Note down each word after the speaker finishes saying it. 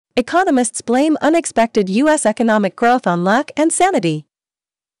Economists blame unexpected U.S. economic growth on luck and sanity.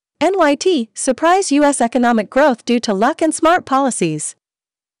 NYT, surprise U.S. economic growth due to luck and smart policies.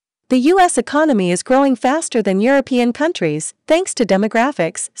 The U.S. economy is growing faster than European countries, thanks to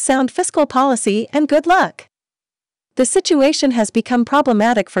demographics, sound fiscal policy, and good luck. The situation has become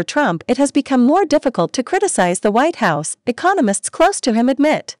problematic for Trump. It has become more difficult to criticize the White House, economists close to him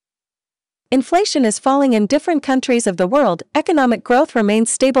admit. Inflation is falling in different countries of the world, economic growth remains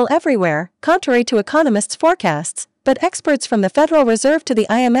stable everywhere, contrary to economists' forecasts, but experts from the Federal Reserve to the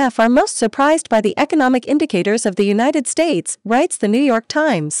IMF are most surprised by the economic indicators of the United States, writes the New York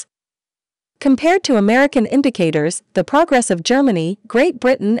Times. Compared to American indicators, the progress of Germany, Great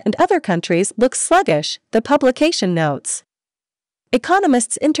Britain, and other countries looks sluggish, the publication notes.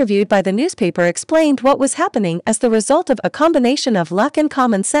 Economists interviewed by the newspaper explained what was happening as the result of a combination of luck and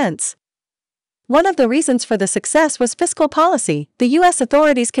common sense. One of the reasons for the success was fiscal policy. The U.S.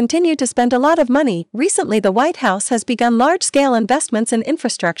 authorities continue to spend a lot of money. Recently, the White House has begun large-scale investments in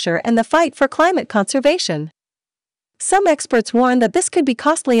infrastructure and the fight for climate conservation. Some experts warn that this could be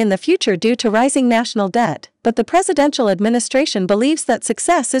costly in the future due to rising national debt, but the presidential administration believes that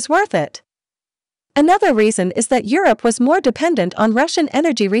success is worth it. Another reason is that Europe was more dependent on Russian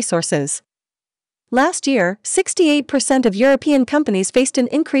energy resources. Last year, 68% of European companies faced an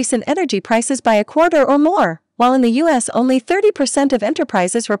increase in energy prices by a quarter or more, while in the U.S. only 30% of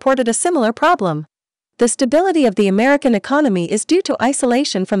enterprises reported a similar problem. The stability of the American economy is due to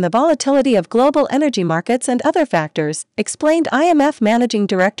isolation from the volatility of global energy markets and other factors, explained IMF Managing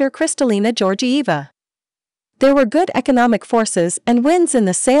Director Kristalina Georgieva. There were good economic forces and wins in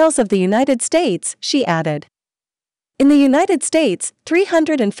the sales of the United States, she added. In the United States,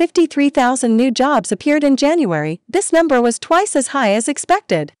 353,000 new jobs appeared in January. This number was twice as high as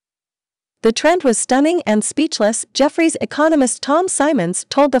expected. The trend was stunning and speechless, Jefferies economist Tom Simons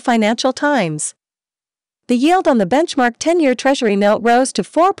told the Financial Times. The yield on the benchmark 10-year Treasury note rose to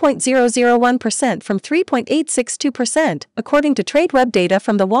 4.001% from 3.862%, according to TradeWeb data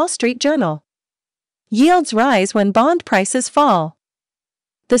from the Wall Street Journal. Yields rise when bond prices fall.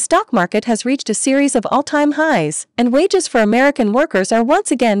 The stock market has reached a series of all-time highs, and wages for American workers are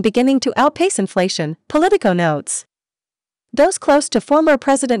once again beginning to outpace inflation, Politico notes. Those close to former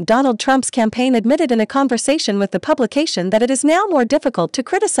President Donald Trump's campaign admitted in a conversation with the publication that it is now more difficult to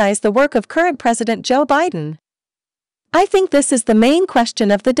criticize the work of current President Joe Biden. I think this is the main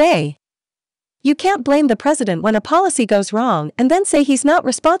question of the day. You can't blame the president when a policy goes wrong and then say he's not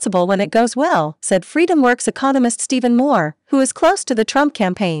responsible when it goes well, said FreedomWorks economist Stephen Moore, who is close to the Trump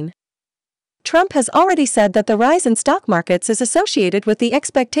campaign. Trump has already said that the rise in stock markets is associated with the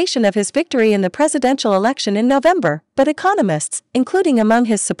expectation of his victory in the presidential election in November, but economists, including among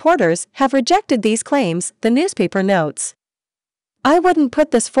his supporters, have rejected these claims, the newspaper notes. I wouldn't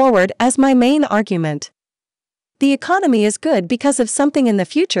put this forward as my main argument. The economy is good because of something in the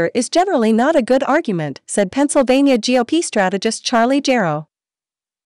future is generally not a good argument, said Pennsylvania GOP strategist Charlie Jarrow.